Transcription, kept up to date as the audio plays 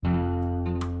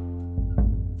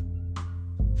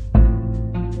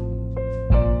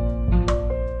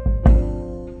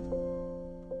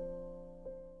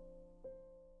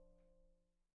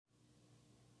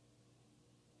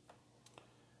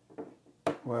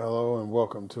Well, hello and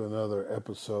welcome to another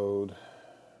episode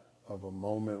of A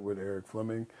Moment with Eric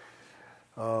Fleming.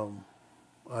 I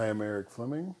am Eric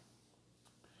Fleming,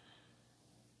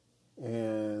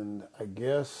 and I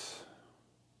guess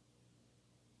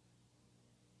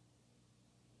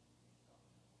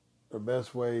the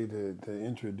best way to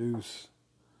introduce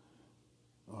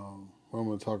what I'm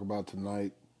going to talk about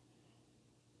tonight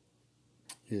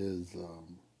is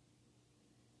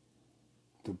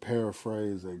to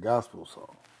paraphrase a gospel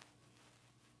song.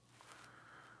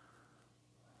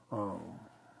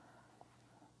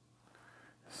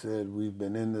 Said, we've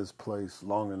been in this place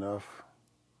long enough,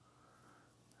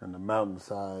 and the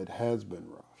mountainside has been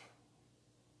rough,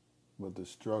 but the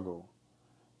struggle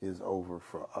is over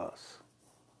for us.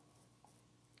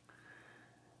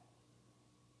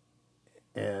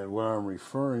 And what I'm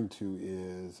referring to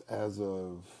is, as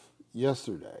of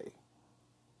yesterday,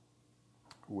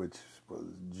 which was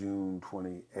June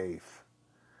 28th,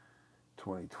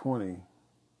 2020,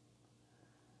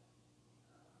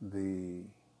 the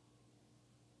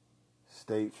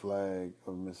state flag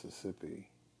of Mississippi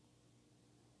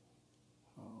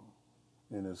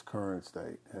in its current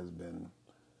state has been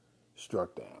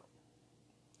struck down,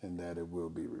 and that it will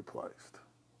be replaced.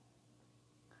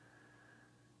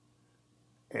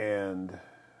 And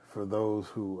for those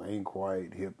who ain't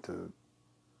quite hip to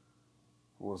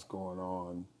what's going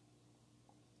on,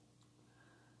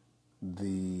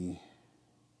 the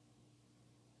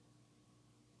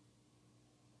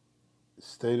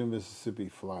state of Mississippi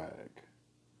flag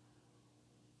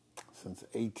since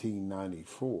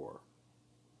 1894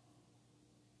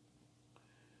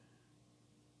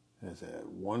 has had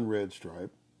one red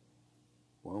stripe,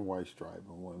 one white stripe,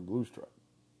 and one blue stripe.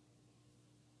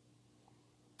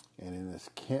 And in this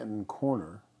Canton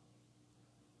corner,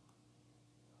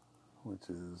 which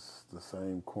is the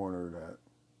same corner that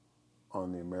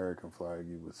on the American flag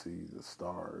you would see the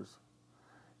stars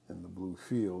in the blue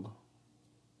field,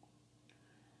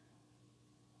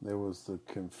 there was the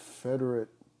Confederate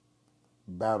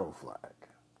battle flag,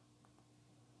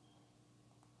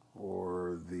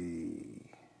 or the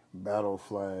battle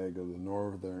flag of the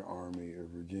Northern Army of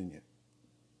Virginia,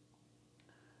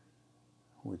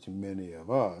 which many of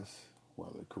us,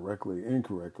 whether correctly or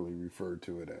incorrectly, refer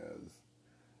to it as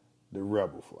the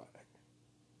rebel flag,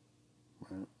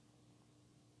 right?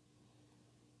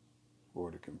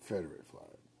 Or the Confederate flag.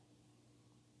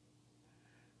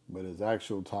 But its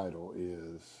actual title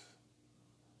is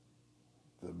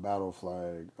the battle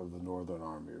flag of the Northern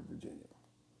Army of Virginia,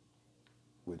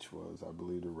 which was, I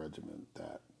believe, the regiment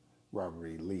that Robert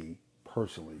E. Lee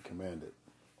personally commanded.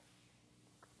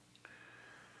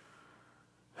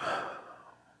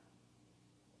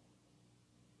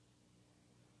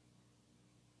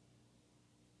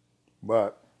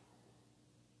 But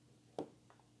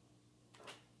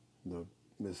the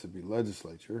Mississippi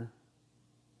legislature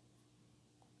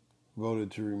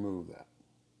voted to remove that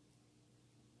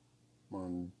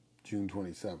on June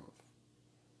 27th,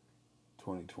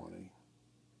 2020,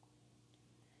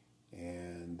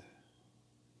 and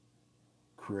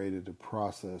created a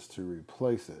process to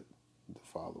replace it the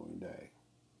following day.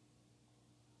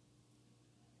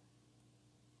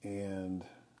 And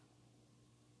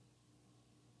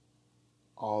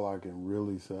all I can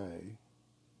really say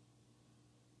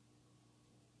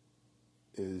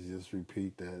is just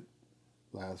repeat that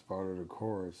last part of the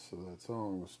chorus of that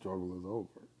song, "The struggle is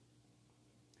over,"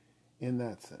 in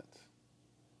that sense.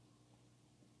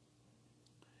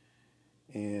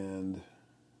 And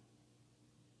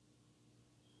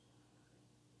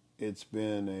it's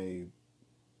been a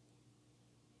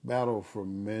battle for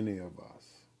many of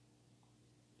us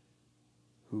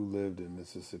who lived in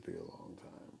Mississippi a long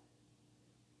time.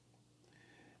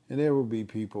 And there will be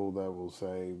people that will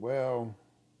say, well,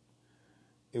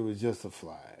 it was just a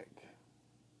flag,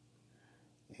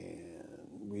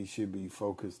 and we should be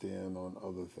focused in on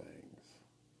other things.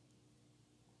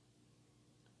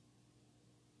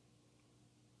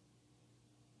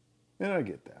 And I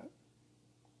get that.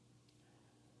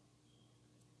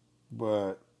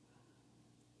 But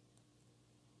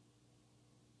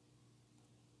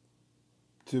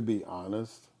to be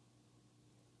honest,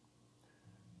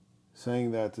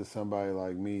 saying that to somebody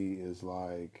like me is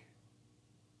like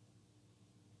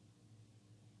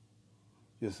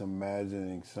just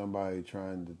imagining somebody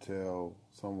trying to tell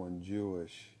someone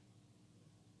Jewish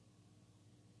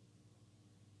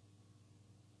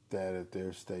that if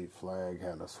their state flag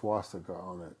had a swastika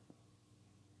on it,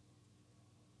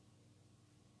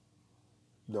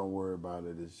 don't worry about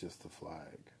it, it's just a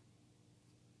flag.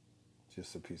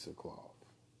 Just a piece of cloth,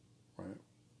 right?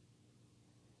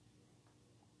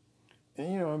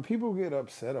 And, and people get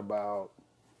upset about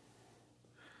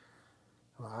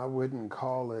I wouldn't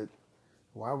call it,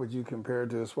 why would you compare it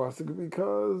to a swastika?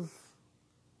 Because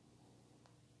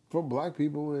for black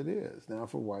people it is. Now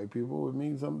for white people it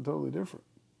means something totally different.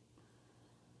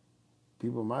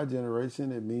 People of my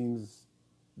generation, it means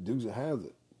Dukes of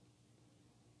Hazzard.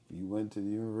 If you went to the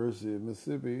University of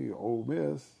Mississippi, Ole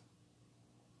Miss,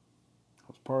 it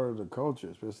was part of the culture,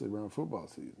 especially around football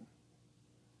season.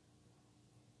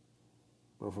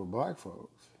 But for black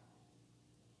folks,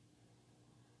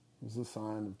 it was a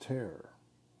sign of terror.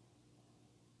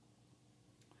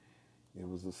 It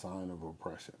was a sign of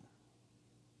oppression.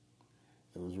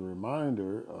 It was a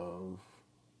reminder of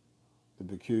the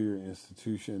peculiar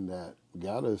institution that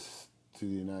got us to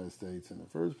the United States in the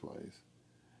first place,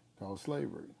 called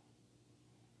slavery.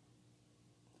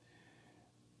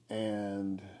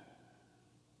 And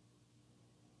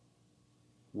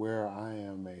where I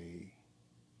am a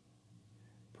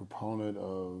proponent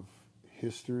of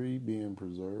history being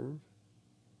preserved,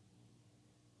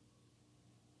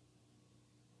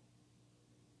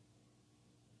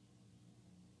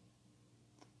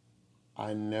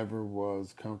 I never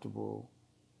was comfortable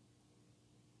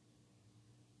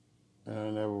and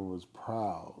I never was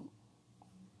proud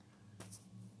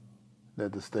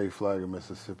that the state flag of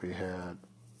Mississippi had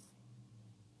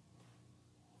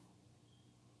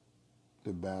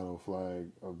the battle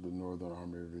flag of the Northern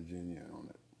Army of Virginia on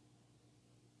it.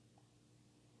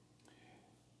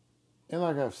 And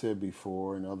like I've said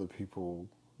before, and other people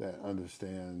that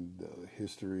understand the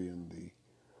history and the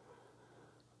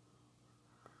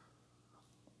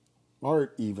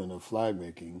art even of flag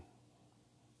making,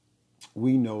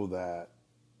 we know that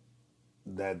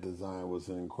that design was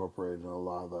incorporated in a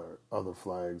lot of the other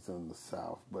flags in the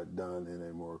South, but done in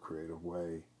a more creative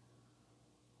way.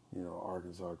 You know,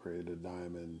 Arkansas created a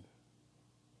diamond,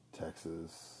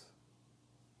 Texas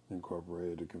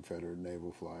incorporated the Confederate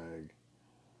naval flag.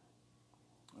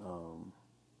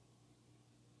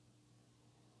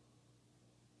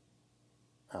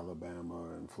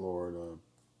 Alabama and Florida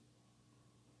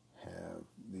have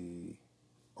the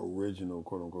original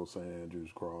quote-unquote St.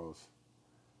 Andrew's Cross.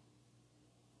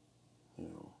 You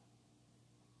know,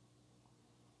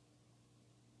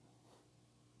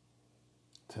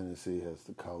 Tennessee has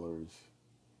the colors.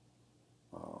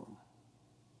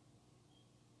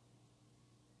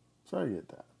 So I get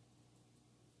that.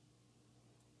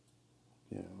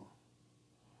 You know,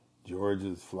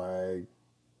 Georgia's flag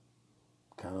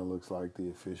kind of looks like the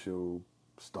official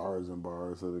stars and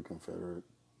bars of the Confederate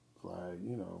flag.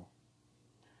 You know,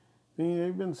 I mean,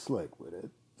 they've been slick with it,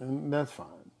 and that's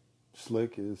fine.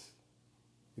 Slick is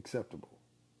acceptable.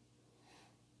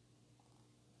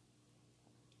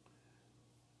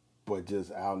 But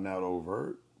just out and out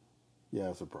overt, yeah,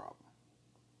 it's a problem.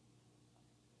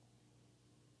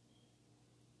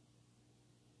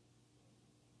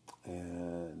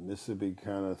 And Mississippi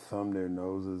kind of thumbed their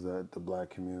noses at the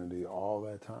black community all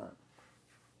that time.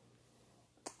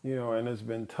 You know, and it's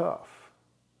been tough.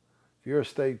 If you're a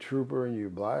state trooper and you're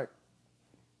black,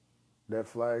 that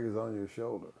flag is on your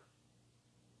shoulder,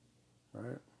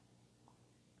 right?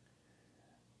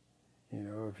 You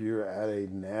know, if you're at a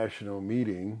national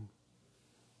meeting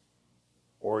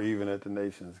or even at the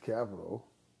nation's capital,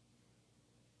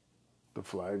 the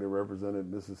flag that represented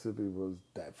Mississippi was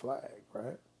that flag,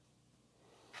 right?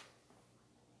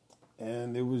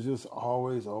 And it was just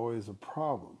always a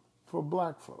problem for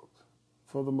black folks,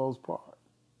 for the most part.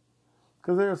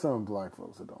 Because there are some black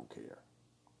folks that don't care.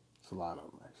 It's a lot of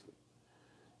them,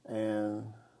 actually.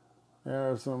 And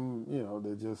there are some, you know,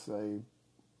 that just say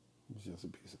it's just a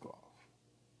piece of cloth.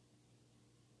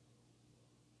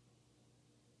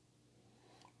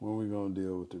 When are we going to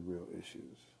deal with the real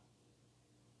issues?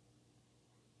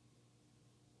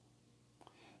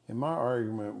 And my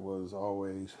argument was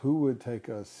always, who would take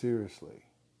us seriously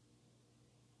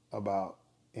about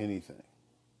anything?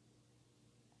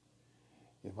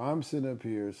 If I'm sitting up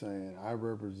here saying I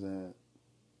represent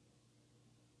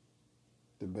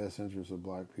the best interests of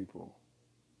black people,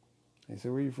 they say,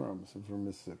 where are you from? I said, from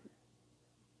Mississippi.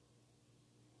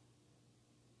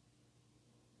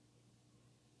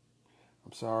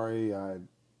 I'm sorry, I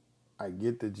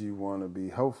get that you want to be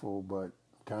helpful, but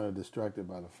I'm kind of distracted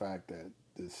by the fact that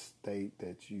the state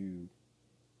that you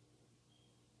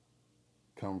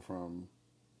come from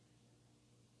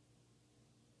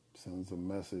sends a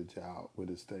message out with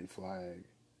a state flag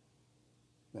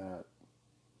that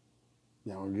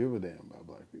y'all don't give a damn about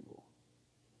black people.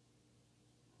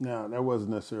 Now, that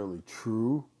wasn't necessarily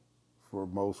true for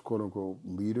most quote-unquote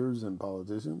leaders and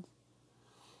politicians.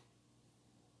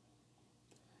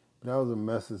 But that was a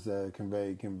message that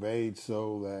it conveyed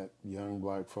so that young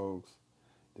black folks,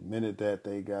 the minute that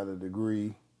they got a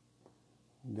degree,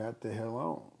 got the hell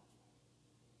on.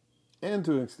 And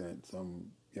to an extent,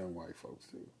 some young white folks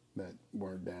too that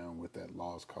weren't down with that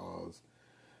lost cause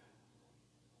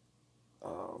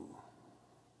um,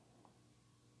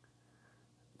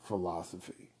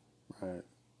 philosophy, right?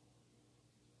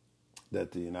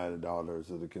 That the United Daughters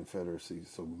of the Confederacy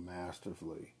so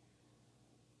masterfully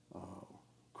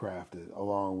crafted,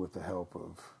 along with the help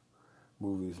of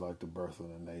movies like The Birth of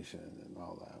a Nation and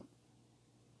all that.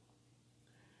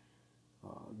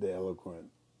 The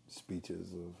eloquent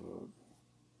speeches of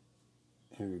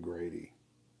Henry Grady,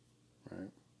 right?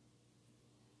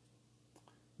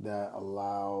 That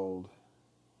allowed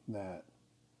that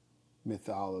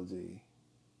mythology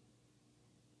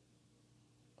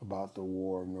about the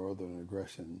War of Northern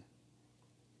Aggression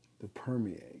to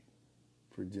permeate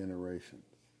for generations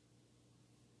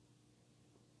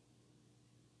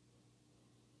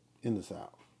in the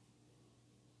South.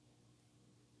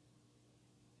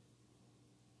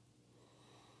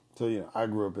 So, I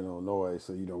grew up in Illinois,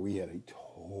 so, we had a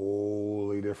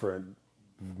totally different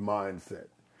mindset.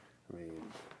 I mean,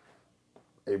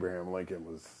 Abraham Lincoln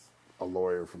was a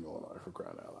lawyer from Illinois, for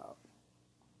crying out loud.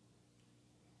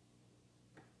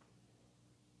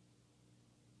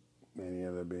 And he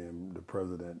ended up being the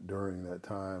president during that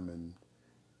time. And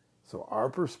so our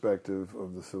perspective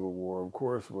of the Civil War, of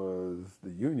course, was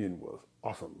the Union was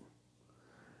awesome.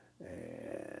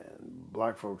 And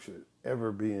black folks should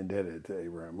ever be indebted to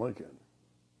Abraham Lincoln,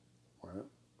 right?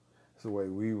 It's the way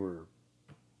we were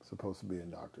supposed to be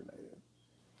indoctrinated.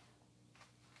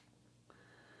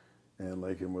 And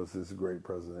Lincoln was this great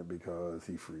president because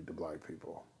he freed the black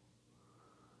people.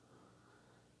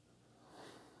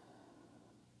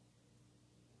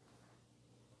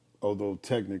 Although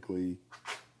technically,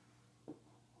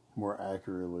 more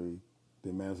accurately, the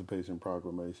Emancipation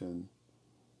Proclamation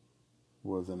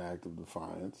was an act of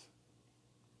defiance.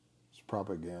 It's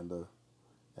propaganda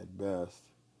at best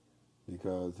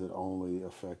because it only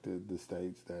affected the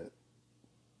states that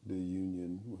the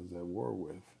Union was at war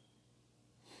with.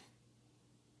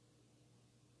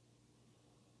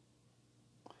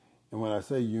 And when I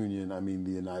say Union, I mean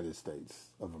the United States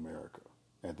of America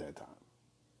at that time.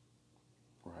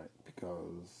 Right?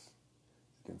 Because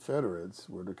the Confederates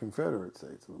were the Confederate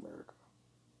States of America.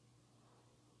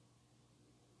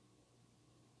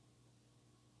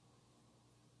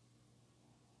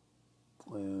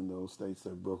 And those states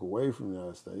that broke away from the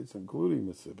United States, including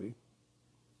Mississippi,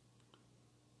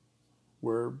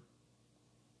 were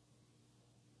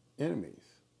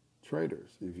enemies, traitors,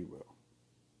 if you will,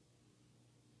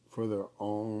 for their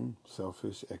own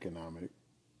selfish economic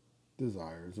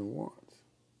desires and wants.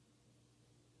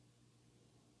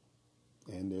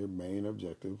 And their main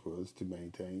objective was to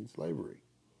maintain slavery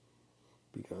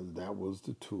because that was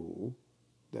the tool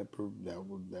that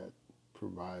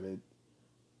provided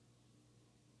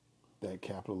that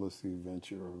capitalistic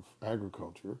venture of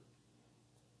agriculture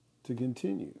to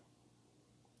continue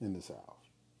in the South.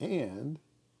 And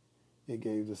it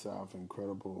gave the South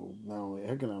incredible, not only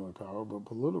economic power, but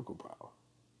political power.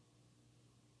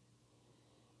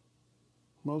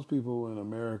 Most people in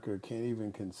America can't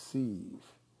even conceive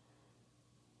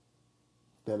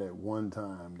that at one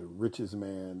time the richest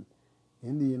man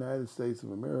in the United States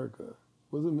of America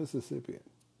was a Mississippian.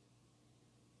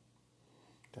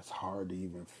 That's hard to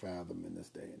even fathom in this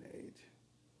day and age.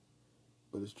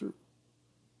 But it's true.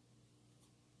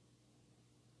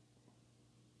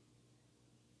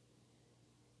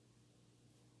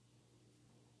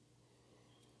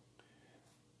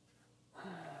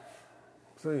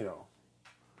 So,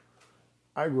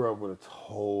 I grew up with a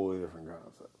totally different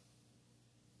concept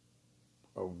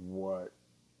of what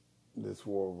this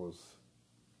war was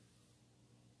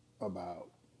about.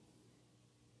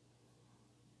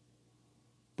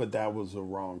 But that was a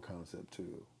wrong concept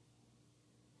too,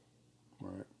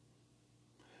 right?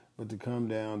 But to come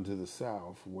down to the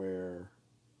South where,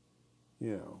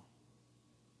 the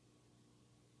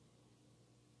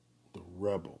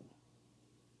rebel,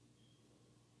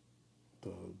 the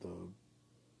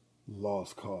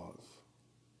lost cause,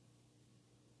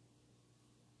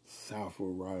 South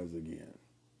will rise again,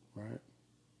 right?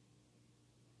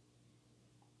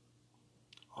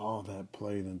 All that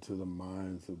played into the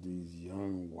minds of these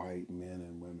young white men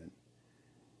and women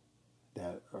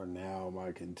that are now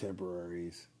my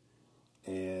contemporaries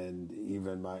and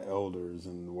even my elders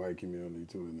in the white community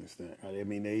to an extent. I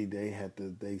mean,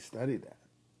 they studied that.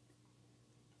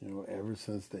 Ever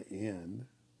since the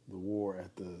war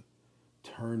at the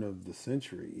turn of the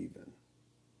century even.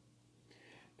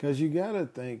 Because you got to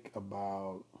think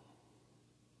about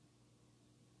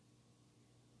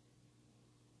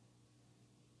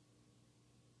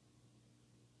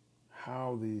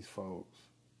how these folks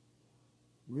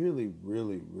really,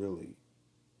 really, really,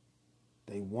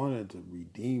 they wanted to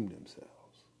redeem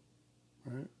themselves,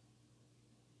 right?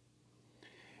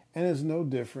 And it's no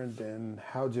different than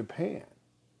how Japan,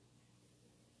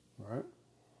 right,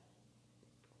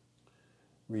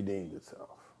 redeemed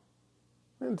itself.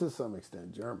 And to some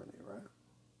extent, Germany, right?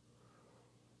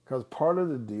 Because part of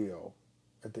the deal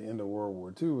at the end of World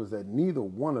War II was that neither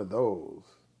one of those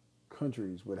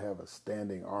countries would have a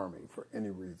standing army for any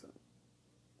reason,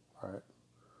 right?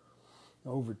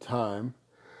 Over time,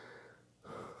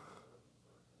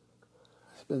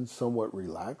 it's been somewhat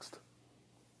relaxed.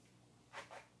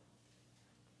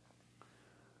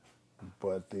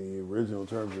 But the original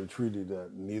terms of the treaty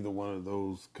that neither one of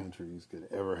those countries could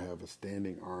ever have a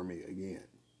standing army again.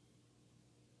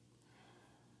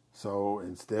 So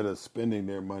instead of spending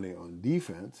their money on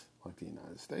defense, like the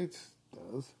United States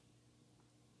does,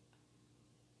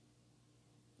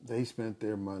 they spent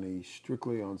their money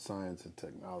strictly on science and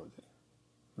technology.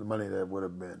 The money that would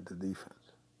have been to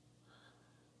defense.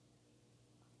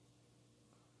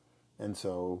 And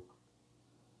so,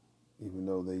 even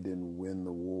though they didn't win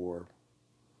the war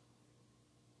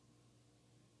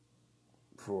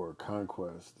for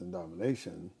conquest and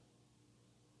domination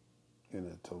in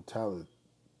a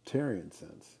totalitarian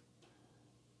sense,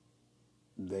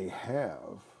 they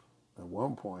have, at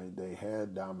one point, they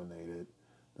had dominated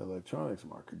the electronics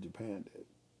market. Japan did.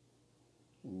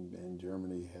 And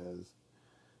Germany has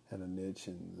had a niche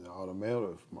in the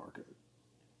automotive market,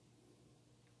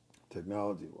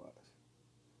 technology-wise.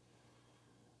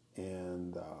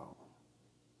 And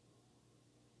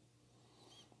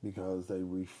because they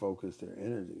refocused their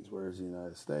energies, whereas the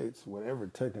United States, whatever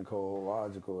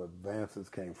technological advances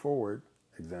came forward,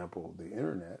 example, the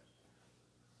internet,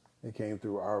 it came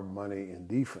through our money in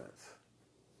defense.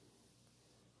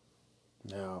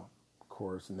 Now, of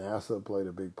course, NASA played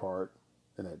a big part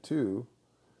in that too,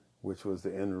 which was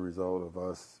the end result of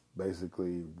us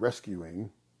basically rescuing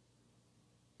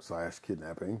 /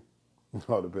 kidnapping, it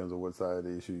all depends on what side of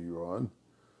the issue you're on,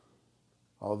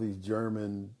 all these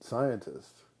German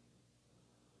scientists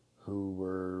who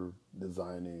were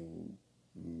designing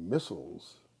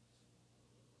missiles,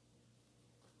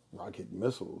 rocket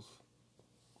missiles,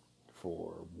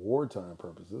 for wartime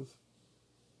purposes.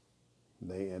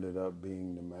 They ended up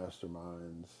being the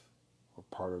masterminds or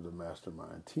part of the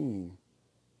mastermind team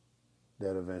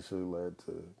that eventually led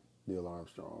to Neil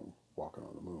Armstrong walking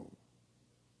on the moon,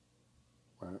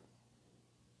 right?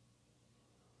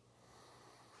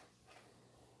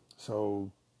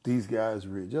 So these guys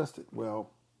readjusted. Well,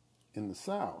 in the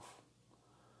South,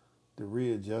 the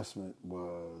readjustment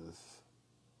was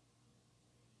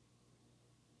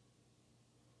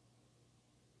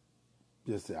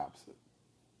just the opposite.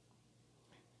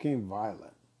 It became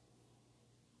violent,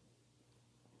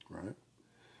 right?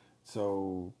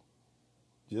 So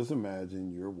just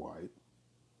imagine you're white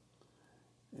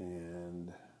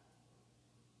and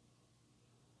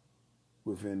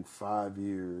within 5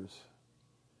 years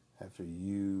after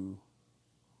your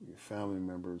family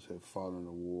members have fought in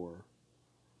a war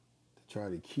to try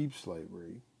to keep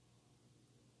slavery,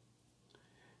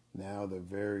 now the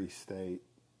very state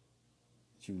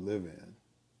that you live in,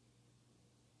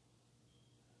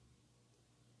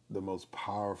 the most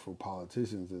powerful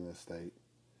politicians in the state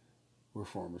were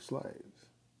former slaves.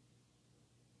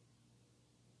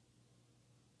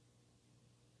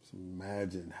 So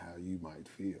imagine how you might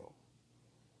feel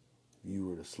if you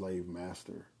were the slave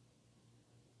master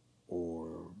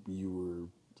or you were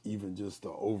even just the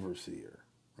overseer,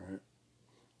 right?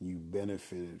 You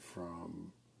benefited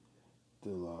from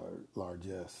the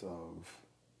largesse of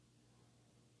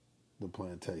the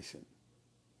plantation,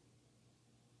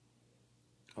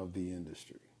 of the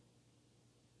industry.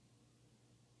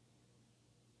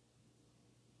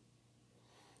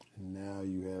 And now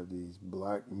you have these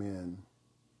black men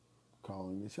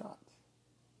calling the shots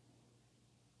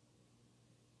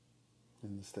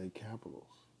in the state capitals.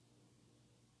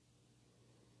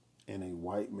 And a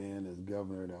white man as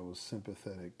governor that was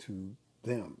sympathetic to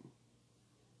them.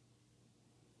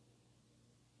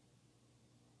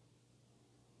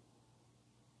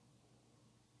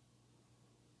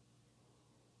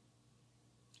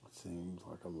 It seems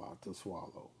like a lot to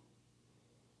swallow,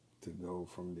 to go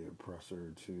from the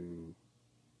oppressor to,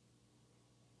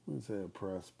 I wouldn't say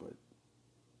oppressed, but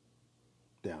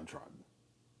downtrodden.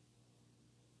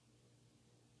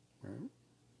 Right?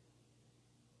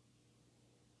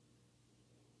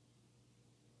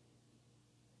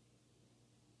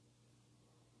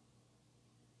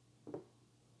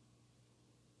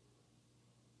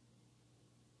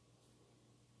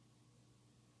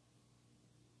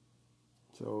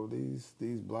 So these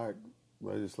black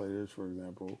legislators, for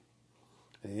example,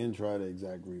 they didn't try to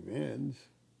exact revenge.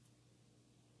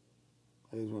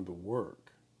 They just went to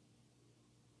work.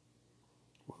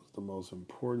 What was the most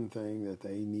important thing that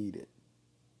they needed?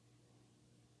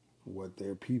 What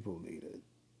their people needed.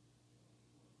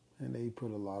 And they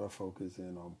put a lot of focus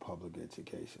in on public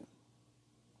education.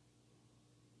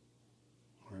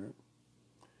 Right?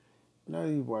 Now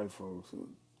these white folks,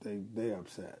 they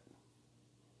upset.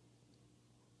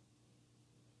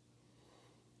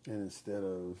 And instead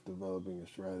of developing a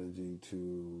strategy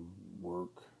to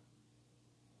work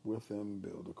with them,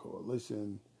 build a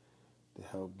coalition to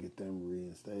help get them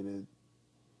reinstated,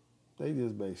 they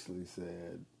just basically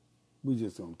said, we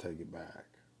just gonna take it back.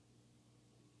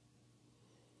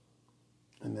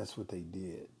 And that's what they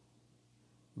did,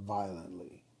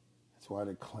 violently. That's why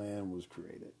the Klan was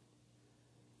created,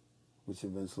 which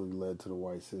eventually led to the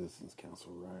White Citizens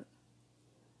Council, right?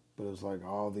 But it was like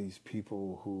all these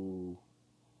people who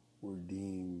were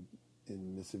deemed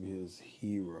in Mississippi as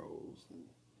heroes and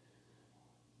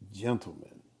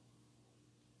gentlemen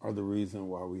are the reason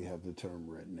why we have the term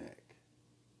redneck,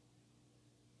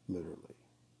 literally.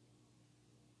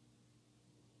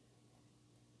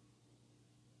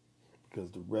 Because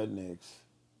the rednecks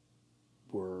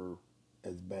were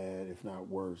as bad, if not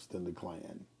worse, than the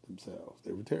Klan themselves.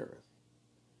 They were terrorists.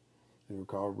 They were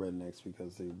called rednecks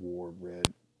because they wore red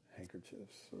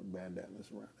handkerchiefs or bandanas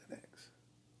around their necks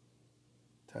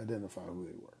to identify who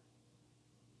they were.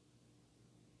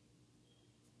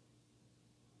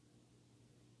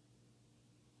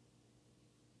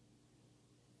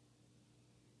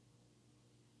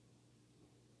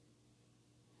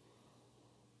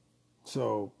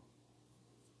 So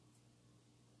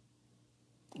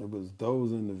it was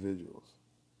those individuals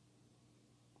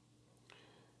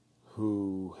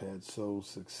who had so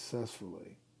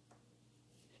successfully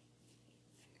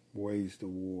waged a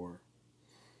war,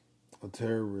 a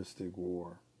terroristic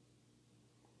war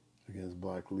against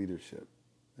black leadership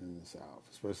in the South,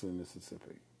 especially in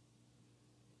Mississippi.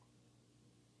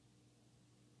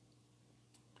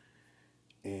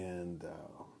 And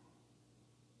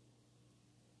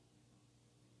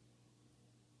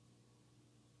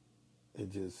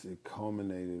it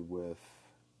culminated with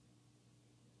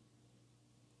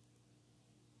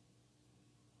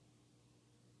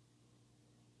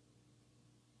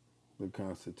the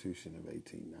Constitution of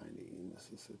 1890 in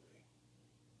Mississippi,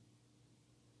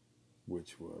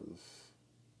 which was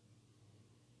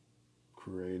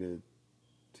created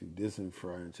to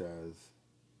disenfranchise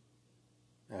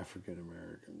African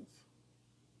Americans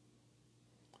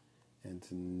and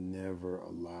to never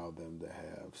allow them to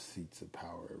have seats of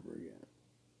power ever again.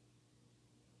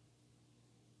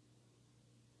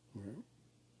 Right?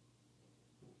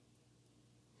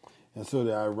 And so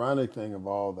the ironic thing of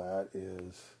all that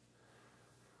is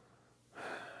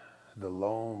the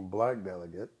lone black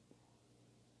delegate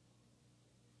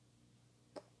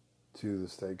to the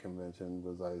state convention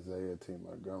was Isaiah T.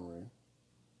 Montgomery,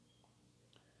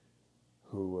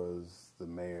 who was the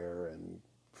mayor and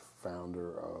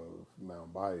founder of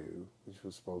Mount Bayou, which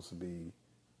was supposed to be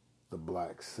the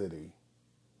black city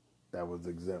that was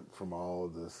exempt from all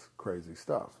of this crazy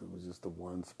stuff. It was just the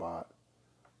one spot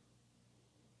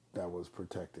that was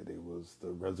protected. It was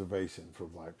the reservation for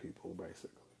black people, basically,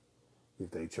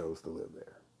 if they chose to live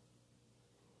there.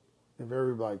 If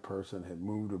every black person had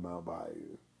moved to Mount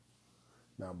Bayou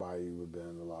would have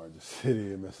been the largest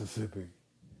city in Mississippi,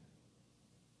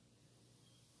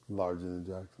 larger than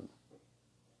Jackson.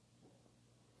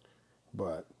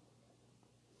 But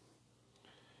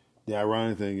the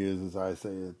ironic thing is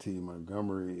Isaiah T.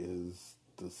 Montgomery is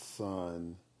the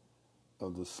son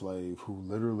of the slave who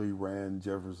literally ran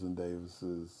Jefferson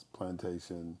Davis's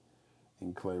plantation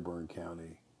in Claiborne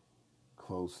County,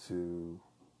 close to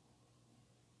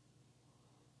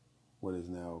what is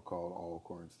now called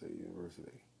Alcorn State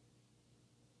University.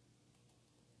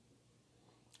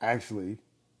 Actually,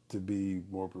 to be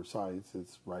more precise,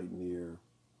 it's right near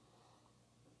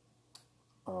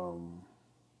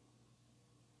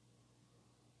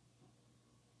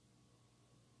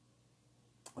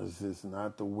it's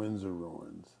not the Windsor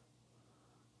ruins,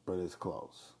 but it's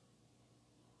close.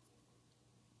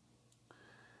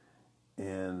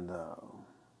 And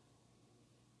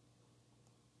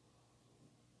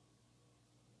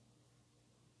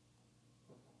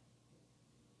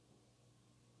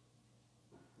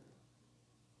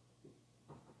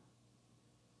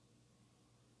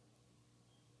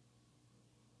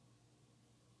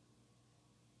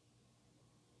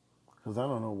because I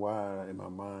don't know why in my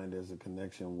mind there's a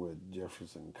connection with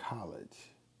Jefferson College,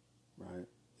 right,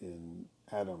 in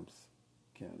Adams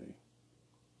County.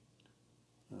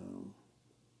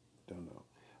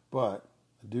 But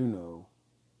I do know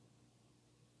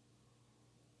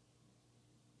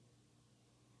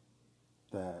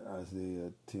that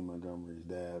Isaiah T. Montgomery's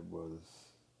dad was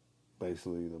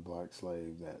basically the black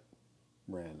slave that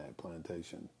ran that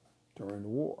plantation during the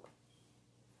war.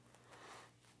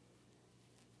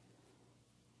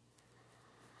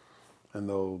 And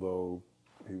though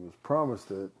he was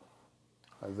promised it,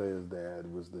 Isaiah's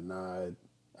dad was denied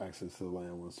access to the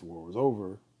land once the war was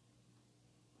over,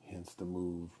 hence the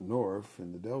move north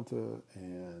in the Delta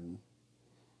and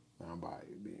Mound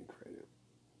Bayou being created.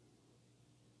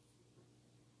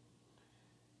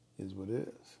 Is what it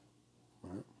is,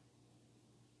 right?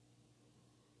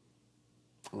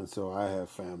 And so I have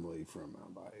family from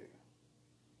Mound Bayou.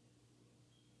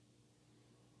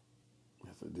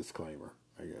 That's a disclaimer,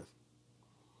 I guess.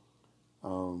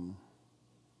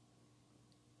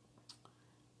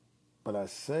 But I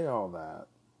say all that,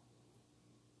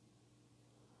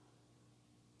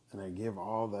 and I give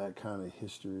all that kind of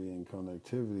history and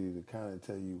connectivity to kind of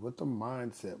tell you what the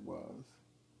mindset was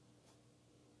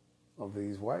of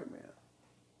these white men.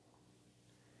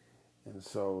 And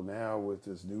so now with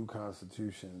this new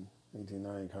Constitution,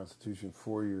 1890 Constitution,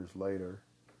 4 years later,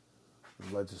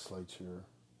 the legislature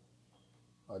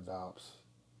adopts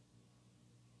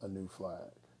a new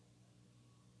flag.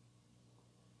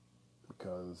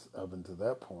 Because up until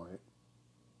that point,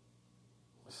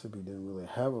 Mississippi didn't really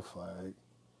have a flag,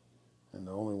 and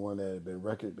the only one that had been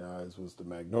recognized was the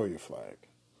Magnolia flag,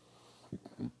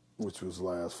 which was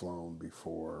last flown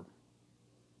before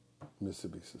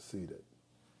Mississippi seceded.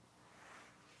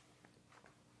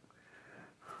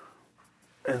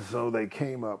 And so they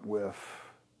came up with,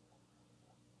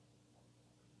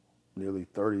 nearly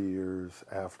 30 years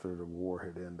after the war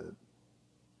had ended,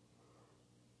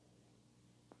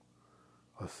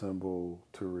 a symbol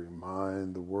to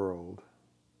remind the world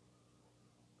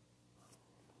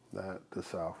that the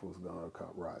South was going to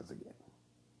rise again.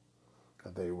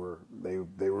 That they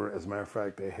were, as a matter of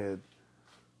fact, they had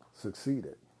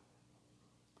succeeded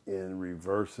in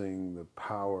reversing the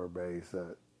power base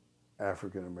that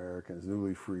African Americans,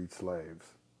 newly freed slaves,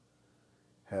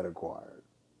 had acquired.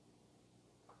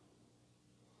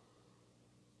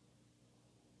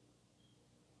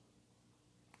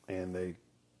 And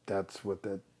that's what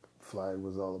that flag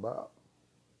was all about.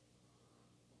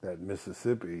 That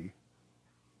Mississippi,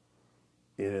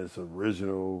 in its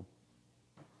original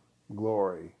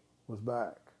glory, was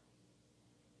back.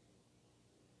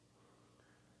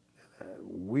 And that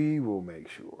we will make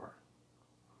sure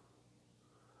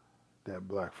that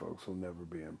black folks will never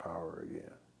be in power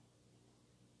again.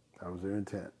 That was their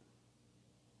intent.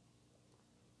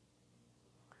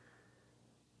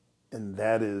 And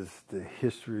that is the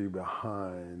history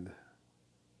behind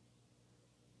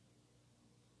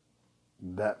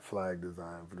that flag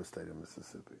design for the state of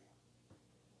Mississippi.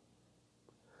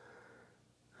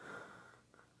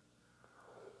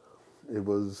 It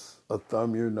was a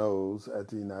thumb your nose at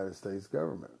the United States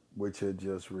government, which had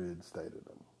just reinstated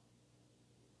them.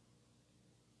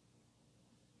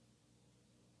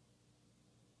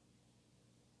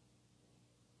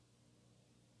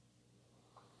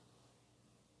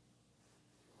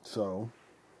 So,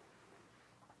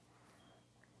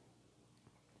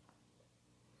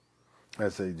 I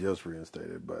say just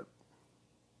reinstated, but,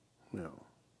 it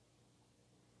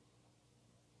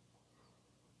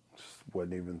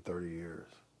wasn't even 30 years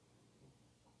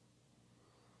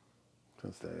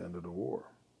since the end of the war.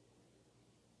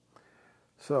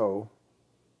 So,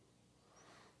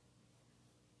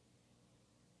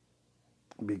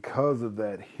 because of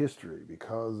that history,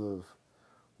 because of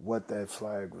what that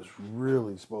flag was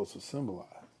really supposed to symbolize,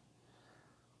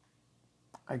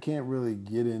 I can't really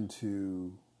get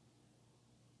into,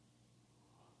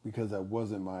 because that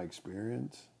wasn't my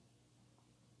experience,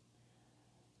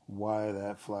 why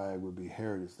that flag would be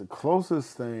heritage. The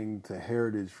closest thing to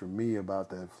heritage for me about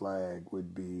that flag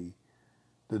would be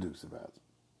the Dukes of Hazzard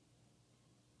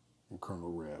and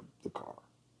Colonel Reb the car.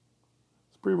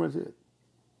 That's pretty much it.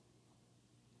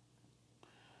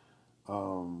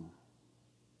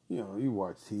 You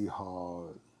watch Hee Haw,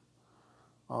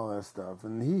 all that stuff,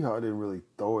 and Hee Haw didn't really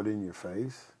throw it in your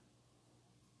face.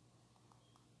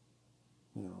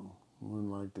 When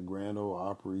like the Grand Ole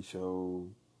Opry show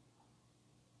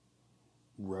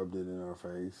rubbed it in our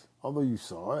face, although you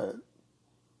saw it.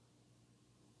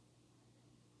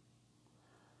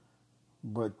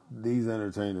 But these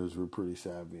entertainers were pretty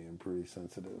savvy and pretty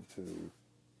sensitive to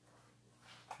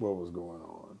what was going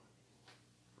on.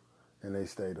 And they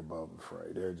stayed above the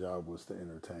fray. Their job was to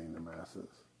entertain the masses.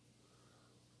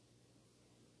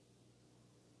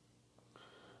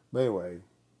 But anyway,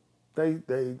 they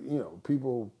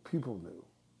people knew.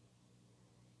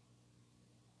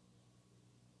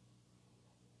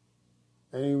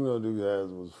 And even though Dukes of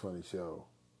Hazzard was a funny show,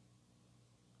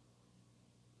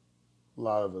 a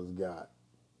lot of us got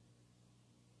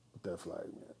what that flag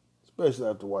meant, especially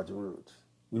after watching Roots.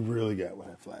 We really got what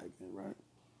that flag meant,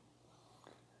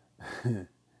 right?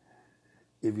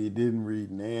 If you didn't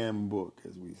read Nam book,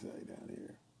 as we say down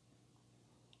here,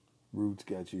 Roots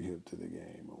got you hip to the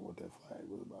game on what that flag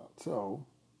was about. So,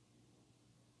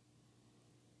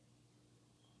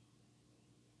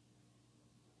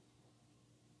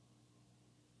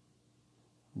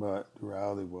 but the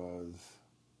reality was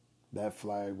that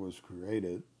flag was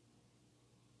created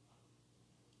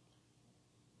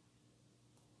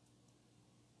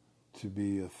to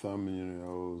be a thumb in your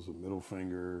nose, a middle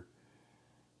finger,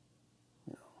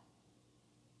 you know,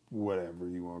 whatever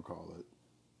you want to call it,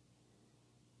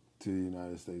 to the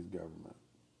United States government.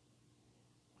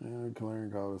 And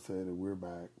Clarion Caller said that we're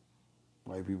back.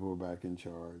 White people are back in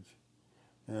charge.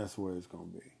 And that's the way it's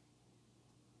going to be.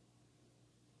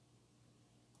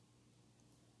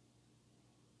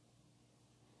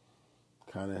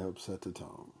 Kind of helps set the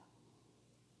tone,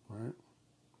 right?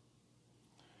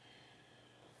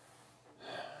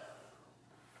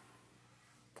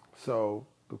 So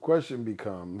the question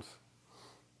becomes,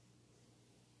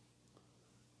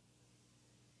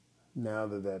 now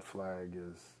that that flag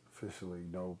is officially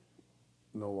no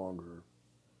longer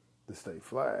the state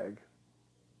flag,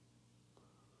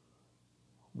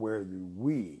 where do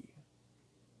we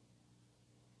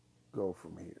go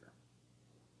from here?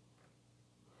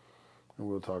 And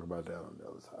we'll talk about that on the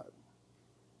other side.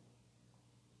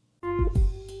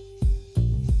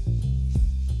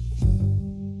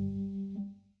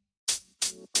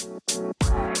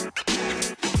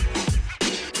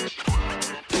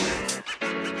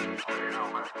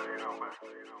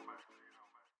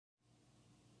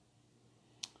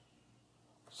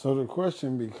 So the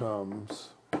question becomes,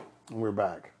 and we're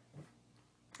back.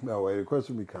 No, wait, the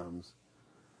question becomes,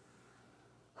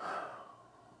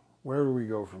 where do we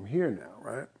go from here now,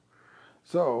 right?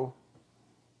 So,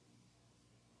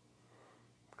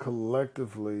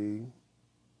 collectively,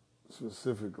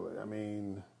 specifically, I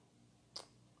mean,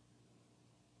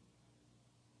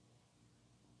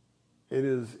 it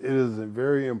is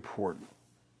very important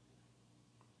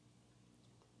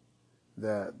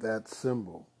that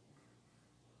symbol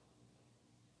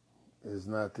is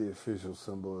not the official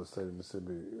symbol of the state of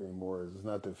Mississippi anymore. It's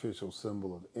not the official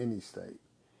symbol of any state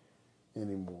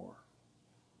anymore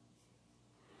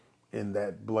in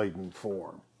that blatant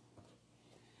form,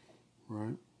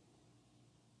 right?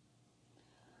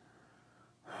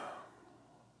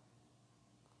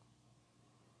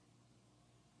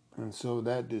 And so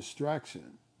that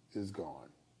distraction is gone,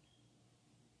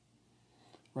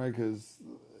 right? Because,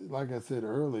 like I said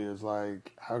earlier, it's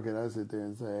like, how can I sit there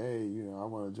and say, hey, I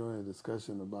want to join a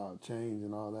discussion about change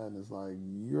and all that? And it's like,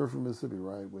 you're from Mississippi,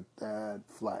 right? With that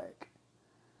flag.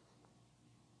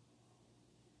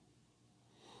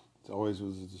 It always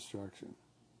was a distraction.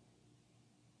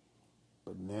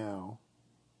 But now,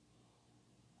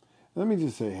 let me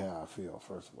just say how I feel,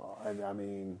 first of all. I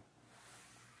mean,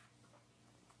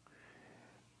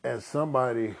 as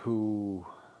somebody who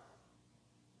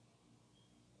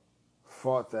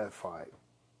fought that fight,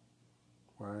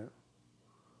 right,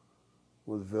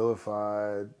 was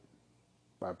vilified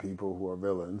by people who are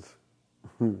villains,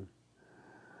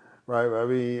 right? I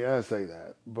mean, I say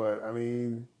that, but I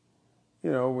mean,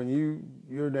 when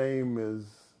your name is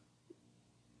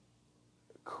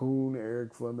Coon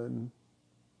Eric Fleming,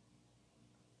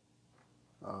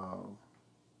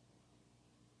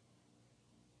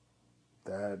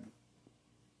 that,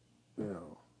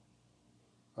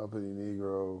 uppity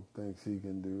Negro thinks he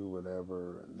can do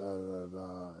whatever, and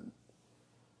da-da-da-da, and,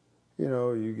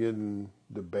 you're getting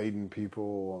debating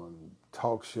people on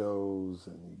talk shows,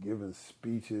 and you're giving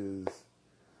speeches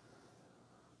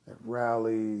at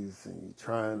rallies, and you're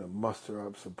trying to muster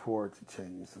up support to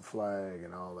change the flag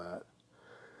and all that.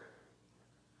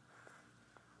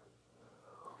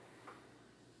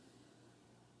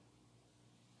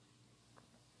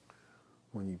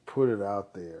 When you put it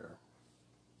out there,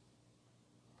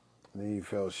 and then you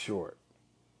fell short,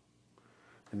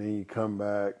 and then you come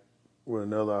back with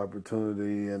another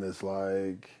opportunity, and it's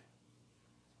like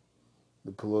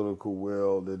the political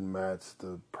will didn't match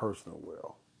the personal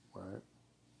will, right?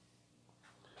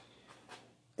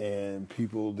 And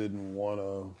people didn't want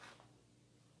to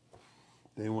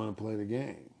play the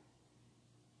game.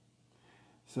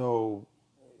 So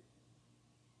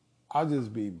I'll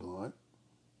just be blunt.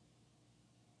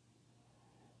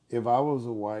 If I was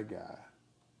a white guy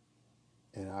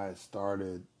and I had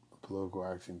started a political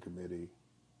action committee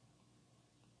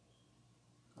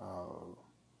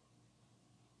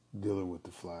dealing with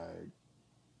the flag,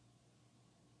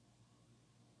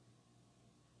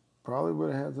 Probably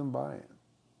would have had some buy-in.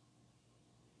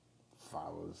 If I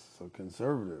was a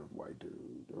conservative white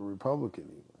dude, a Republican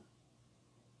even,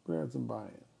 would have had some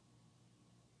buy-in.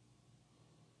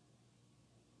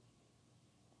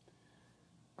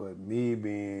 But me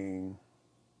being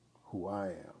who I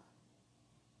am,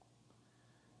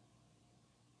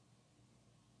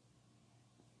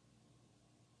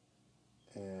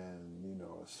 and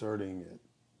asserting it.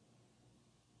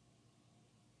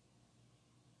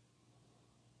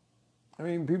 I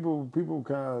mean, people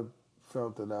kind of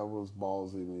felt that was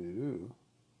ballsy of me to do,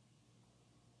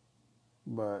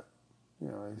 but he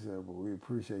said, "Well, we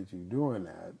appreciate you doing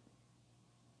that,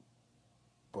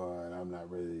 but I'm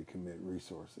not ready to commit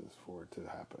resources for it to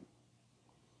happen."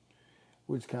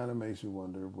 Which kind of makes me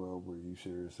wonder, well, were you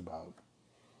serious about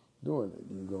doing it?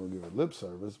 You're going to give it lip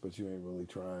service, but you ain't really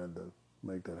trying to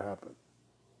make that happen.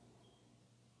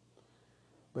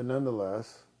 But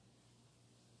nonetheless,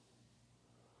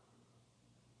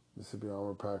 Mississippi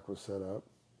Armor Pack was set up.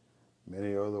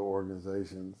 Many other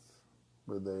organizations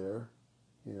were there.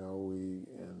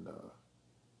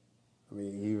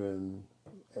 Even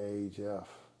AHF,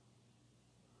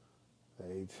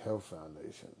 the AIDS Health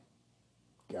Foundation,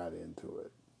 got into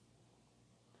it.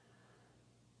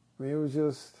 It was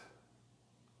just,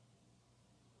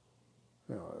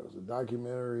 it was a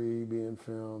documentary being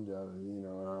filmed. And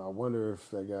I wonder if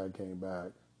that guy came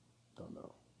back. Don't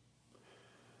know.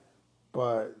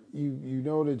 But you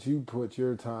know that you put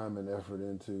your time and effort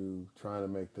into trying to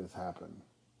make this happen.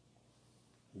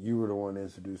 You were the one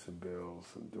introducing bills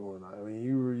and doing.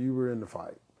 You were in the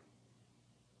fight.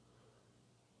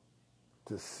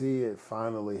 To see it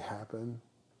finally happen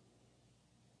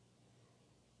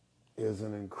is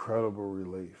an incredible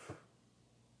relief.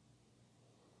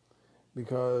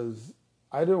 Because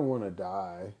I didn't want to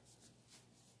die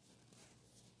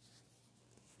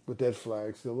with that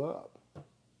flag still up.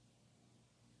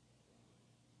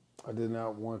 I did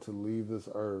not want to leave this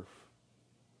earth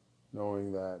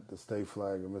knowing that the state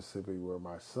flag of Mississippi, where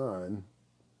my son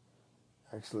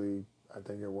actually, I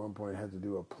think at one point had to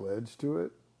do a pledge to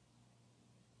it.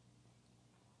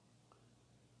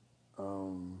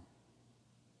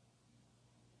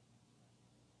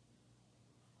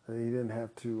 And he didn't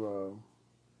have to,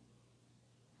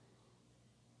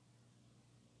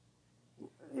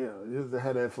 just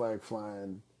had that flag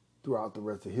flying throughout the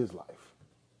rest of his life,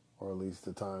 or at least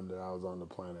the time that I was on the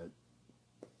planet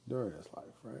during his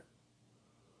life, right?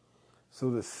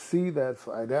 So to see that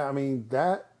flag,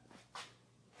 that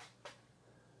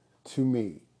to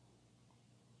me,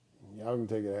 y'all can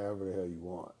take it however the hell you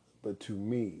want, but to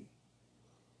me,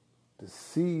 to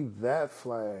see that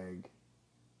flag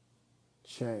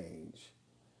change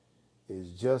is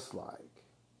just like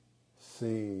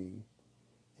seeing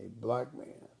a black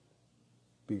man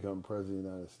become president of the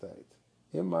United States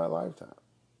in my lifetime.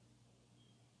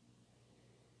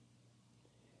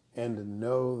 And to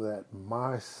know that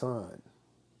my son,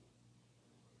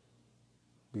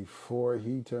 before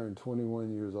he turned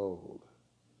 21 years old,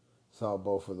 saw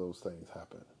both of those things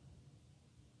happen.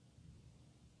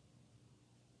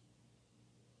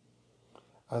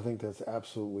 I think that's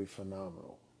absolutely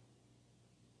phenomenal.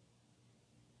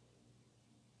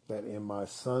 That in my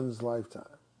son's lifetime,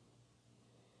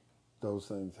 those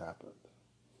things happened.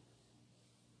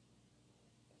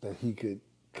 That he could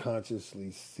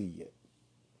consciously see it.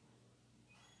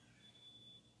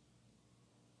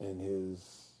 And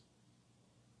his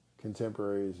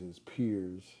contemporaries, his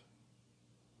peers,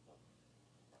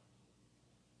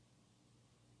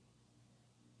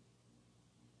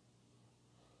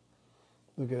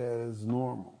 look at it as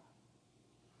normal,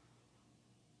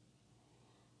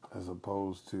 as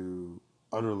opposed to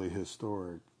utterly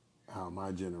historic how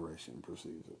my generation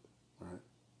perceives it, right?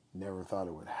 Never thought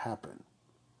it would happen.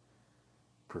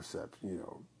 Perception,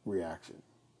 reaction.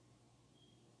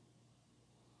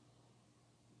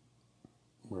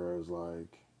 Whereas,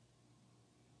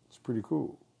 it's pretty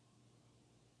cool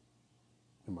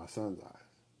in my son's eyes.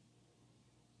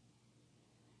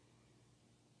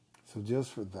 So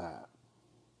just for that,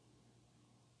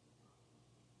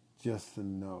 just to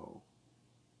know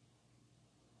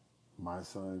my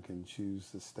son can choose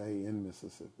to stay in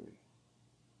Mississippi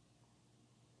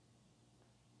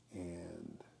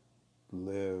and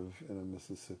live in a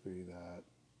Mississippi that,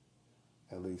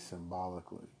 at least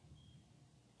symbolically,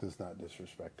 does not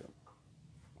disrespect him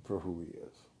for who he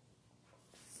is.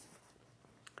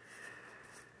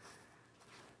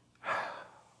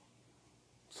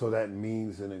 So that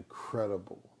means an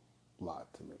incredible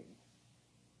lot to me.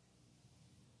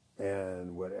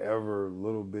 And whatever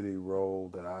little bitty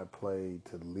role that I played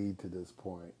to lead to this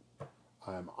point,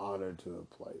 I am honored to have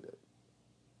played it.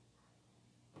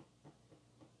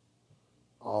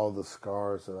 all the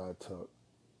scars that I took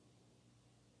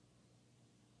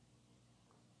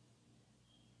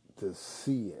to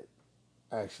see it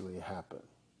actually happen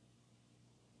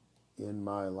in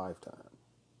my lifetime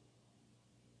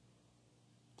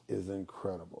is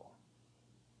incredible.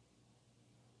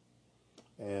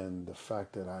 And the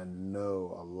fact that I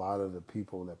know a lot of the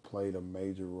people that played a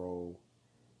major role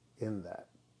in that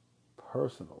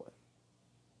personally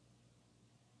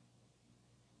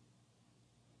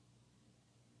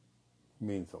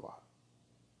means a lot.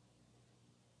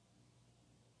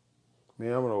 I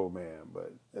mean, I'm an old man,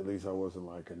 but at least I wasn't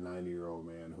like a 90-year-old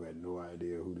man who had no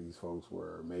idea who these folks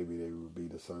were. Maybe they would be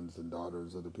the sons and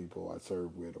daughters of the people I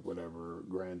served with, or whatever,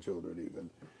 grandchildren even,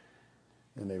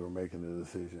 and they were making the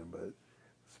decision. But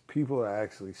people I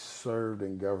actually served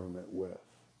in government with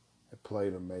have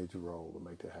played a major role to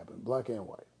make that happen, black and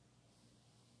white,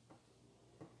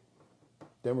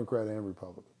 Democrat and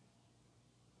Republican.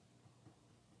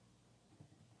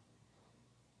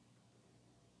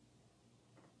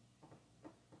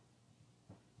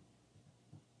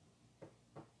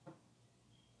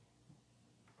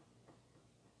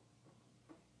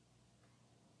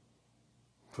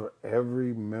 For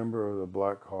every member of the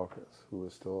Black Caucus who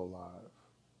is still alive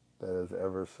that has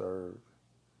ever served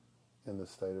in the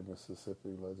state of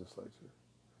Mississippi legislature,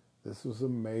 this was a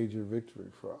major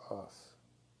victory for us.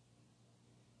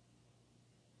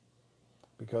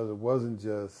 Because it wasn't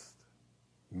just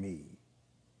me.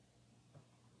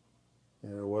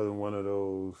 And it wasn't one of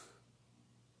those,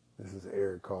 this is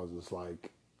Eric causes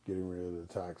like getting rid of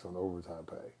the tax on overtime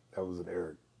pay. That was an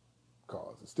Eric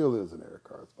cause. It still is an Eric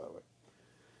cause, by the way.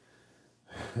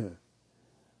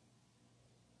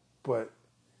 But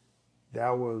that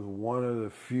was one of the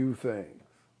few things,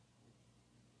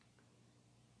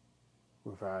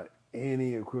 without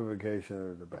any equivocation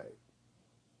or debate,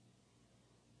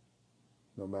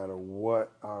 no matter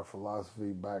what our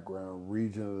philosophy, background,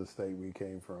 region of the state we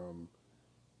came from,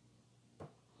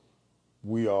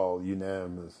 we all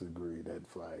unanimously agreed that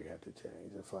flag had to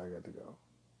change. That flag had to go.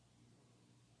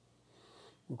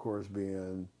 Of course,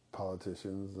 being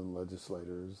politicians and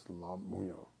legislators,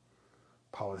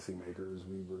 policymakers,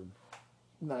 we were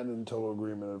not in total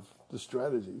agreement of the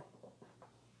strategy.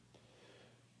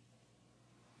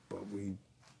 But we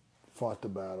fought the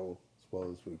battle as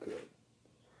well as we could.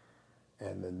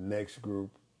 And the next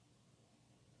group,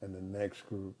 and the next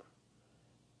group,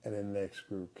 and the next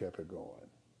group kept it going.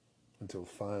 Until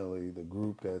finally the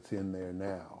group that's in there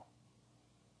now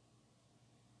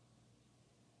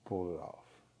pulled it off.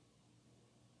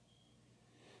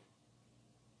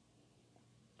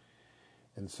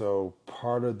 And so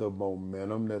part of the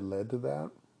momentum that led to that,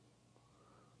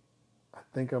 I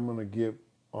think I'm going to get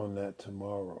on that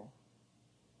tomorrow.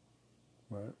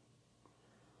 Right?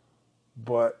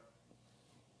 But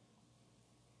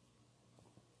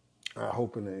I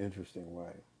hope in an interesting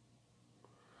way.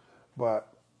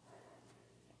 But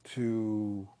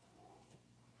to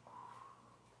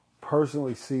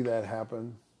personally see that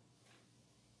happen,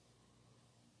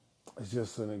 it's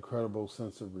just an incredible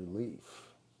sense of relief.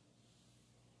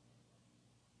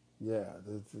 Yeah,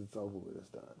 it's over with, it's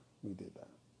done. We did that.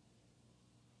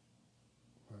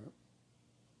 Right?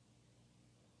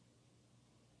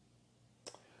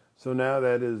 So now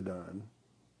that is done,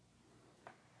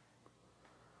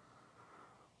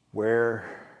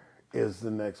 where is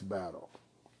the next battle?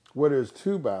 Well, there's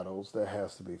two battles that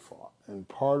has to be fought. And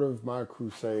part of my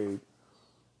crusade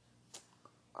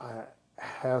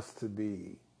has to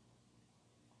be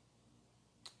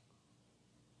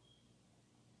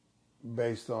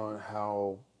based on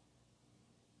how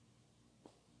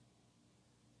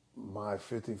my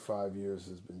 55 years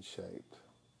has been shaped,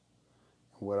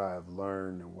 what I have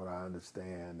learned and what I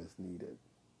understand is needed.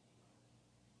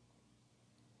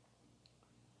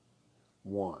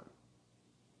 One,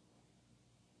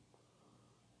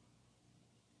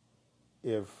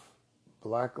 if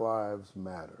Black Lives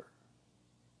Matter,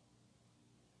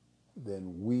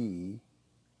 then we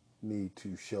need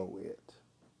to show it.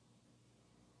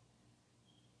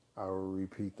 I will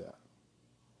repeat that.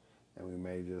 And we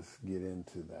may just get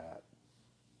into that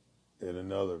in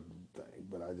another thing,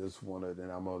 but I just wanted,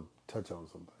 and I'm going to touch on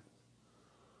some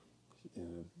things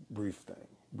in a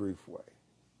brief way.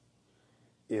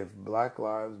 If Black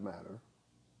Lives Matter,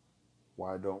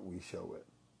 why don't we show it?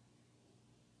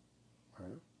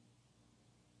 Right?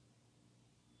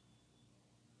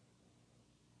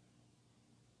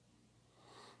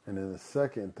 And then the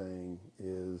second thing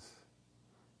is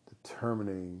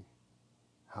determining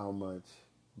how much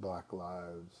Black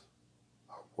lives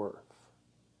are worth.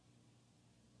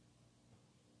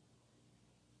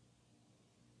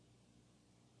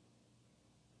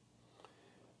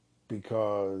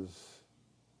 because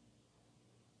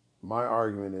my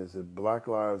argument is that Black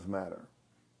Lives Matter.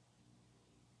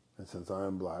 And since I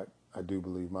am black, I do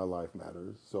believe my life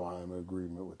matters. So I am in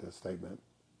agreement with this statement.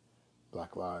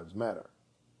 Black Lives Matter.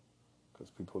 Because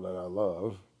people that I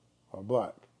love are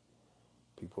black.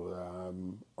 People that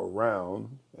I'm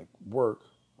around at work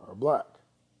are black.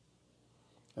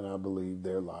 And I believe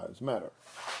their lives matter.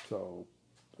 So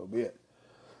be it.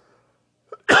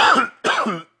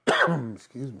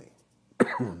 Excuse me.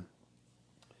 And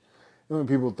when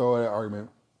people throw that argument,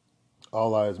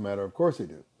 all lives matter, of course they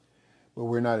do. But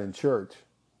we're not in church.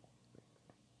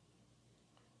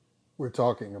 We're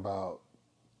talking about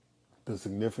the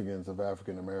significance of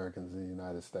African Americans in the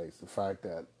United States. The fact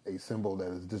that a symbol that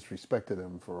has disrespected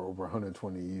them for over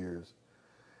 120 years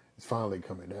is finally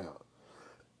coming down.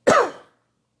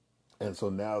 And so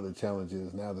now the challenge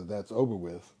is, now that that's over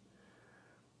with,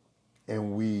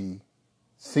 and we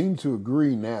seem to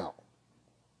agree now,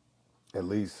 at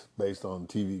least based on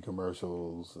TV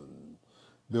commercials and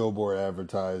billboard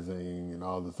advertising and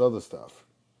all this other stuff,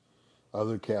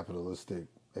 other capitalistic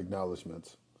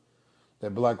acknowledgments,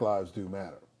 that black lives do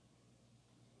matter.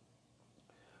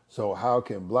 So how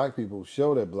can black people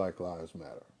show that black lives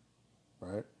matter,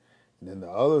 right? And then the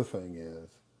other thing is,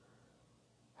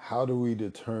 how do we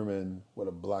determine what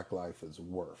a black life is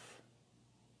worth?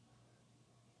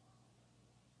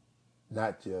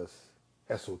 Not just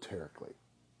esoterically,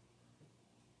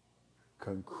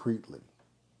 concretely,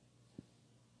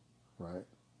 right?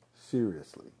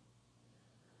 Seriously,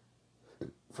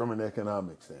 from an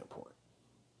economic standpoint.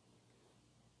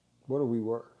 What are we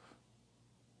worth?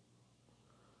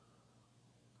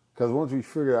 Because once we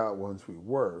figure out what we're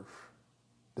worth,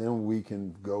 then we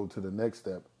can go to the next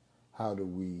step. How do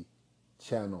we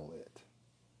channel it,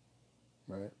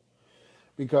 right?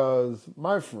 Because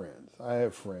my friends, I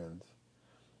have friends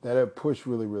that have pushed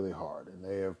really, really hard, and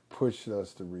they have pushed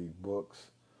us to read books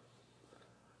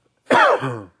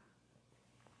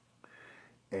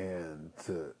and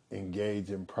to engage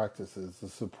in practices to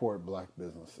support black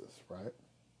businesses, right?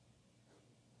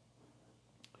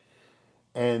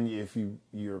 And if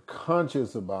you're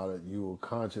conscious about it, you will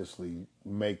consciously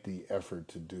make the effort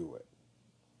to do it.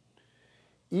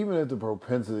 Even if the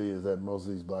propensity is that most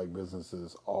of these black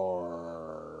businesses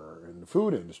are in the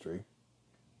food industry,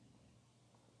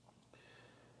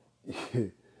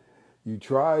 you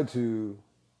try to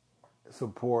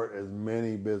support as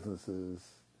many businesses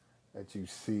that you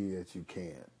see that you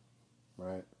can,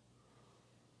 right?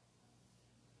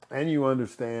 And you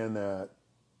understand that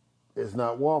it's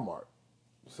not Walmart.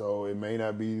 So it may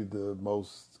not be the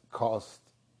most cost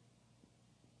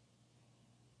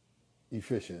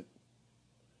efficient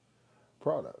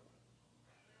product.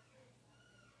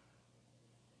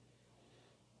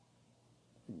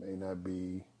 It may not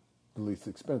be the least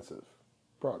expensive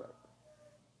product.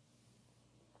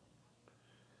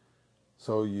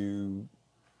 So you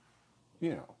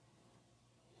know,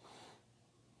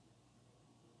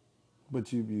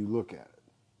 but you look at it.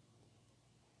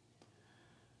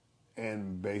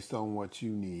 And based on what you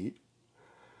need,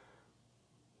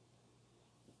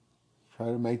 try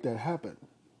to make that happen.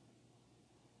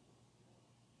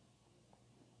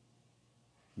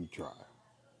 You try.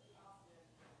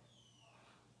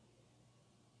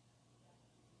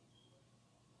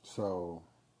 So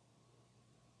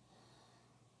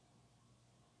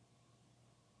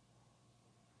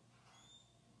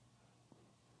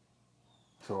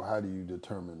how do you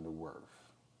determine the worth,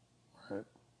 right?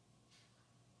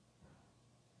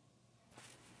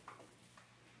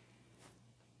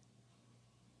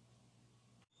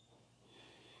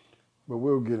 But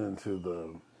we'll get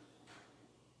into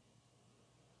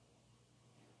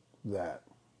that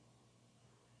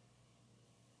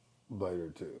later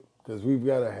too, because we've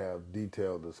got to have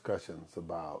detailed discussions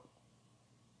about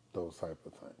those type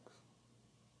of things.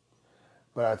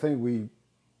 But I think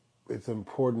it's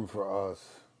important for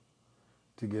us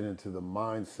to get into the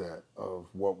mindset of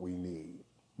what we need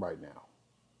right now.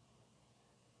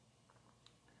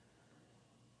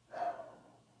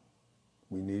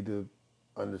 We need to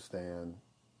understand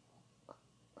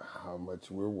how much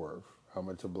we're worth, how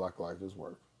much a black life is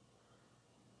worth.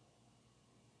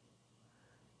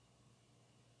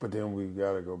 But then we've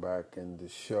got to go back and to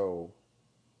show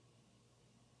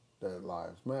that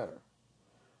lives matter.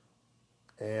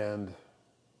 And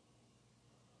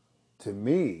to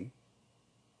me,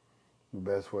 the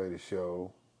best way to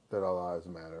show that our lives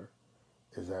matter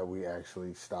is that we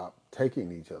actually stop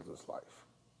taking each other's life,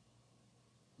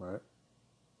 right?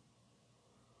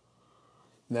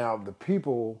 Now, the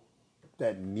people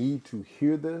that need to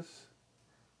hear this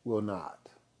will not.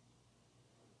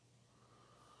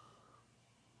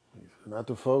 Let me Not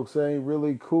the folks that ain't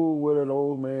really cool with an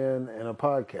old man and a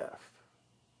podcast.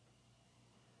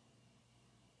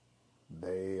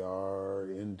 They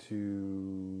are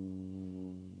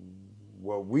into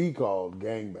what we called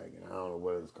gangbanging. I don't know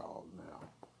what it's called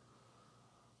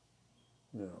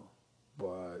now.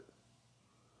 But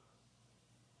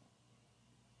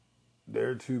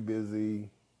they're too busy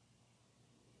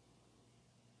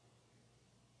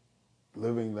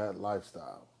living that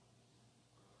lifestyle,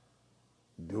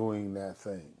 doing that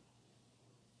thing,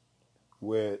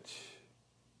 which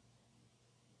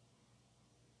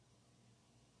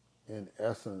in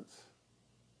essence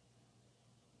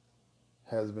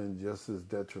has been just as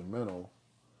detrimental,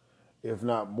 if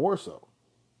not more so,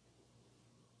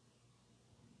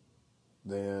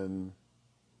 than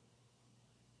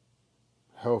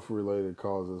health-related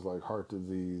causes like heart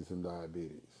disease and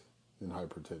diabetes and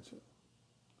hypertension.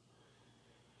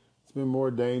 It's been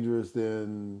more dangerous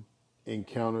than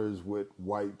encounters with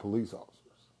white police officers.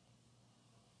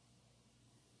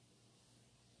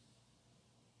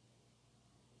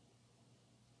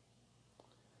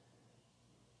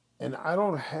 And I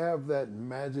don't have that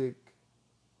magic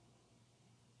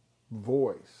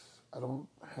voice. I don't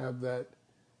have that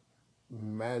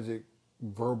magic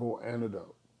verbal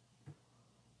antidote.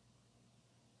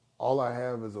 All I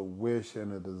have is a wish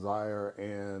and a desire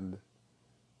and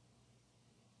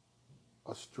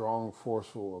a strong,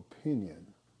 forceful opinion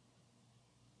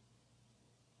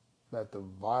that the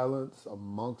violence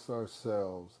amongst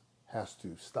ourselves has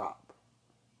to stop.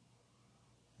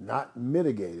 Not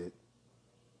mitigated,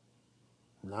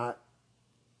 not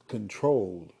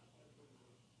controlled.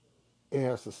 It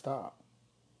has to stop.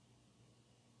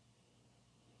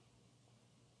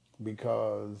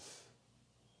 Because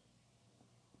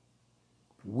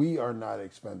we are not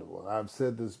expendable. I've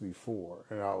said this before,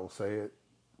 and I will say it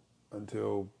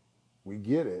until we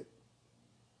get it.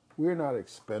 We're not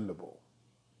expendable.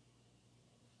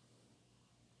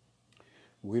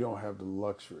 We don't have the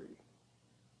luxury,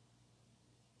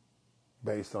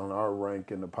 based on our rank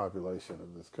in the population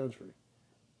of this country,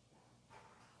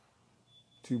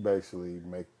 to basically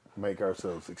make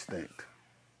ourselves extinct.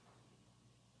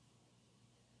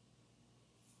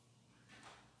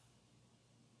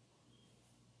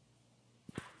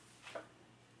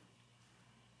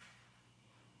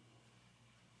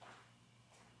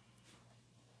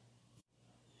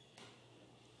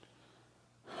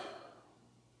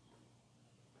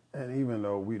 And even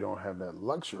though we don't have that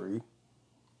luxury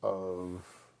of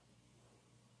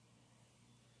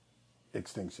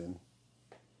extinction,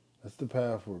 that's the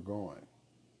path we're going.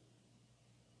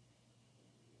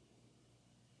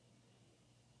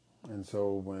 And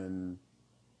so when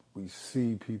we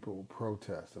see people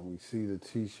protest and we see the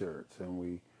t-shirts and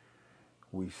we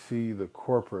see the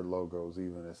corporate logos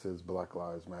even that says Black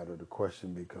Lives Matter, the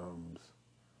question becomes,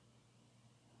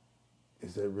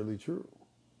 is that really true?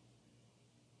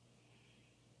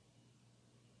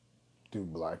 Do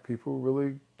black people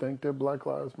really think that Black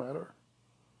Lives Matter?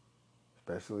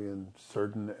 Especially in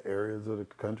certain areas of the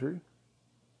country,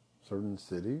 certain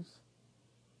cities.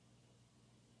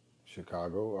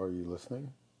 Chicago, are you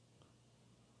listening?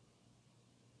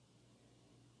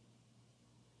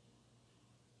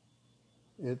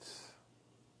 It's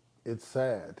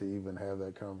sad to even have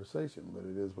that conversation, but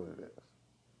it is what it is.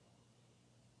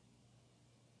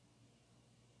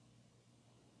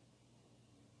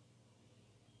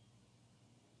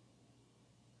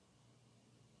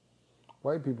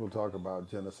 White people talk about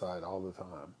genocide all the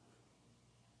time.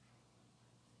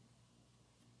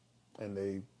 And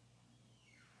they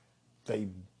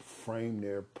frame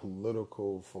their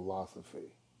political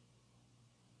philosophy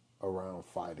around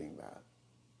fighting that.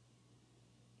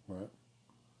 Right?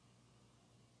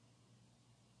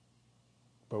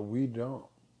 But we don't.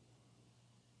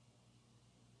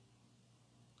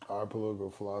 Our political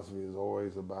philosophy is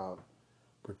always about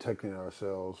protecting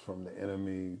ourselves from the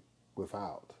enemy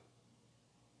without,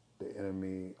 the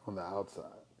enemy on the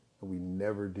outside. And we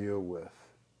never deal with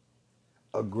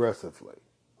aggressively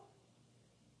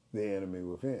the enemy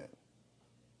within.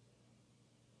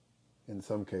 In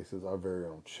some cases, our very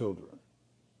own children.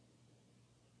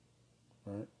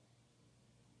 Right?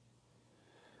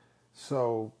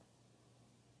 So,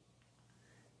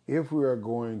 if we are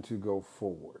going to go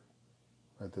forward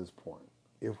at this point,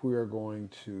 if we are going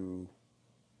to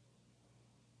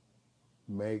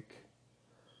make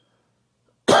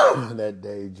that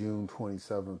day, June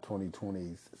 27th,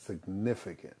 2020,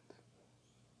 significant,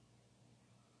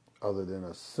 other than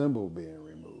a symbol being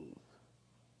removed,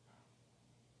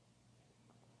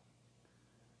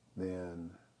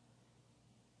 then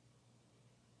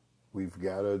we've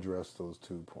got to address those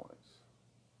 2 points.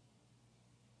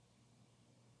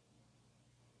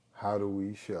 how do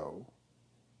we show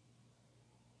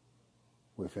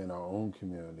within our own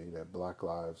community that Black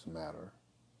Lives Matter,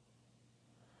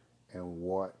 and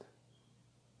what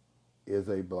is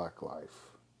a Black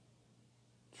life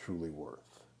truly worth?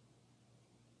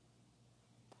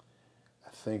 I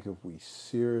think if we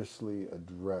seriously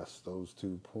address those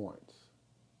 2 points,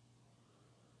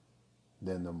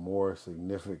 then the more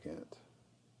significant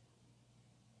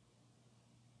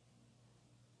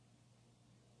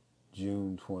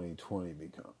June 2020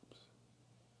 becomes.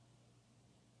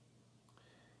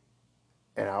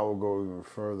 And I will go even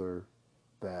further,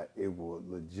 that it will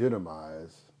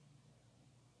legitimize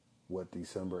what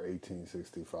December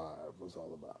 1865 was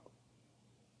all about.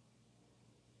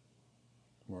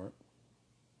 Right?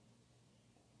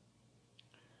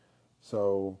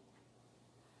 So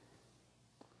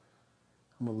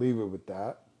I'm going to leave it with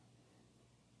that.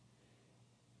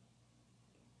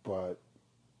 But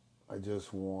I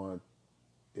just want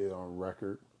it on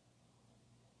record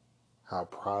how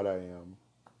proud I am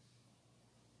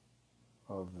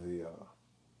of the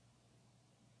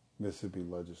Mississippi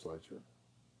legislature,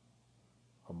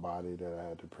 a body that I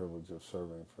had the privilege of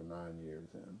serving for 9 years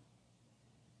in,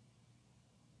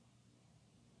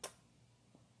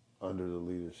 under the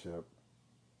leadership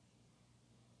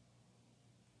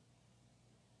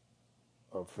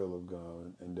of Philip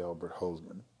Gunn and Delbert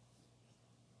Hosemann.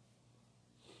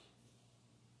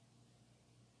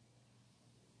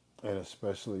 And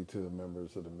especially to the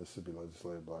members of the Mississippi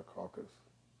Legislative Black Caucus.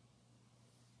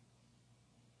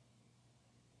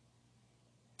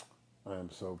 I am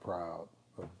so proud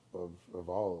of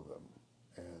all of them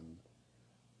and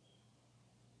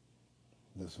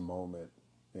this moment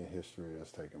in history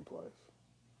that's taken place.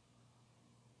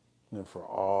 And for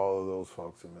all of those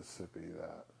folks in Mississippi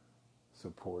that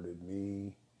supported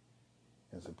me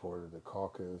and supported the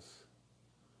caucus,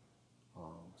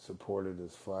 supported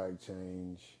this flag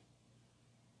change,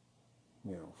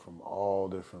 you know, from all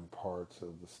different parts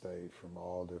of the state, from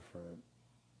all different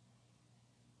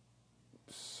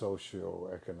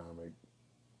socio-economic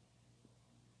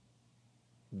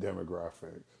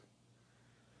demographics.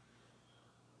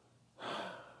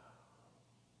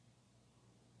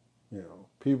 You know,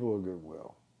 people of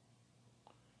goodwill.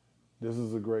 This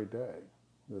is a great day.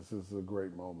 This is a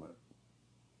great moment.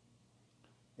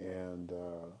 And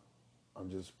I'm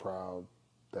just proud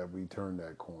that we turned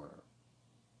that corner.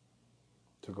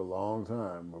 Took a long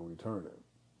time, but we turned it.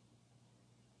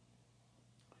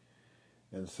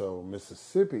 And so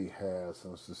Mississippi has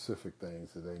some specific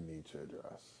things that they need to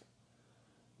address.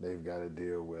 They've got to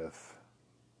deal with,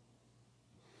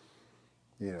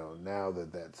 you know, now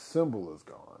that that symbol is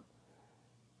gone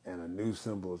and a new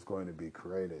symbol is going to be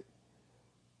created,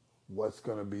 what's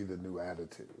going to be the new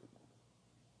attitude?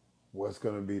 What's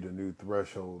going to be the new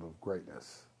threshold of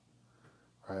greatness,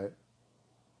 right?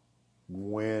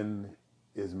 When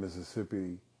is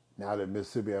Mississippi, now that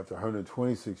Mississippi after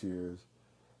 126 years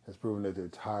has proven that they're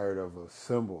tired of a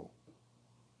symbol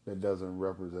that doesn't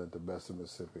represent the best of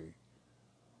Mississippi,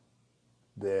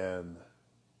 then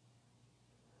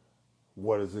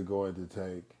what is it going to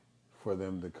take for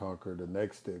them to conquer the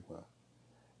next stigma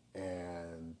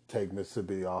and take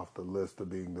Mississippi off the list of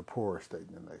being the poorest state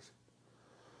in the nation?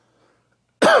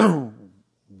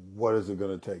 What is it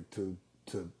going to take to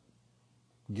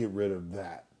get rid of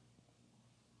that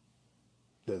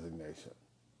designation?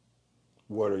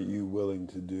 What are you willing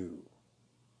to do?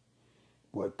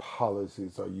 What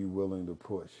policies are you willing to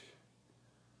push?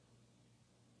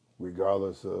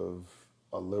 Regardless of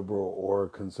a liberal or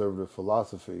conservative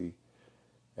philosophy,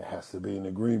 it has to be an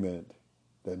agreement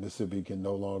that Mississippi can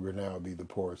no longer now be the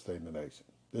poorest state in the nation.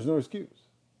 There's no excuse.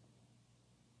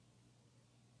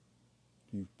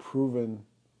 You've proven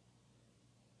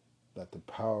that the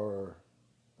power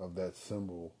of that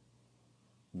symbol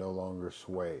no longer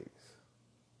sways.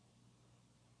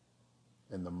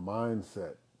 And the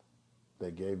mindset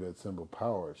that gave that symbol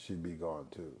power should be gone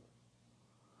too.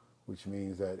 Which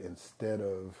means that instead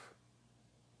of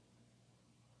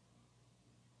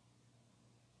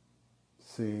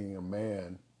seeing a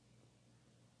man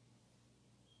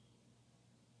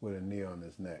with a knee on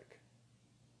his neck,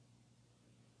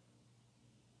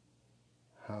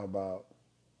 how about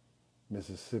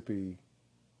Mississippi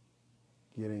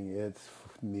getting its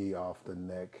knee off the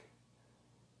neck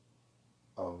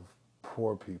of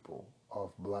poor people,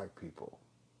 of black people?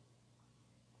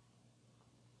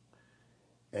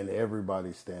 And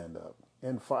everybody stand up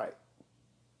and fight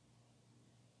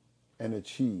and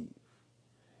achieve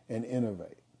and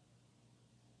innovate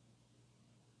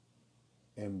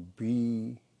and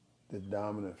be the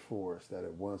dominant force that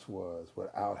it once was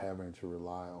without having to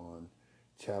rely on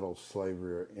chattel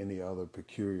slavery or any other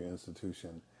peculiar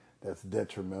institution that's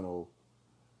detrimental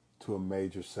to a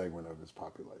major segment of its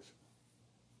population.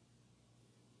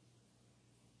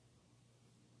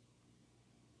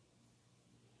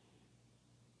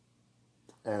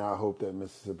 And I hope that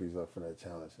Mississippi's up for that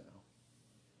challenge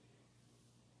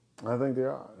now. I think they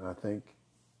are. And I think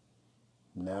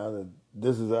now that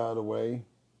this is out of the way,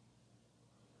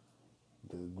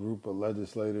 the group of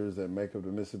legislators that make up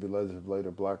the Mississippi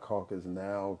Legislative Black Caucus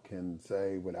now can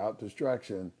say without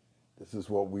distraction, this is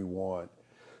what we want.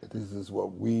 This is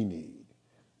what we need.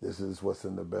 This is what's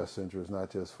in the best interest, not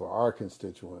just for our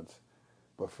constituents,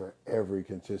 but for every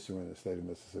constituent in the state of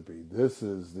Mississippi. This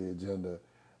is the agenda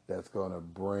that's going to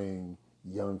bring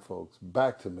young folks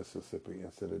back to Mississippi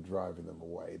instead of driving them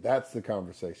away. That's the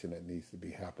conversation that needs to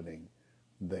be happening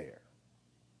there.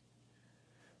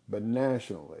 But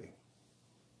nationally,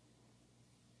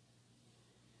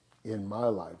 in my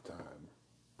lifetime,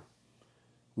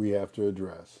 we have to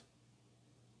address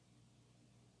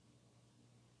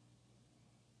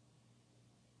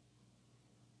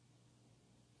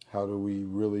how do we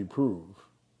really prove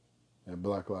that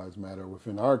Black Lives Matter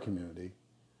within our community,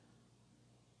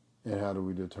 and how do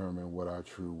we determine what our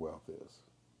true wealth is,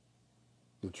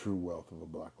 the true wealth of a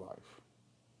Black life.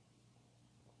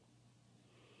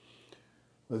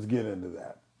 Let's get into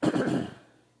that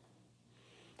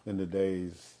in the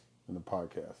days and the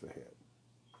podcast ahead.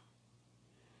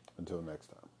 Until next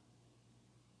time.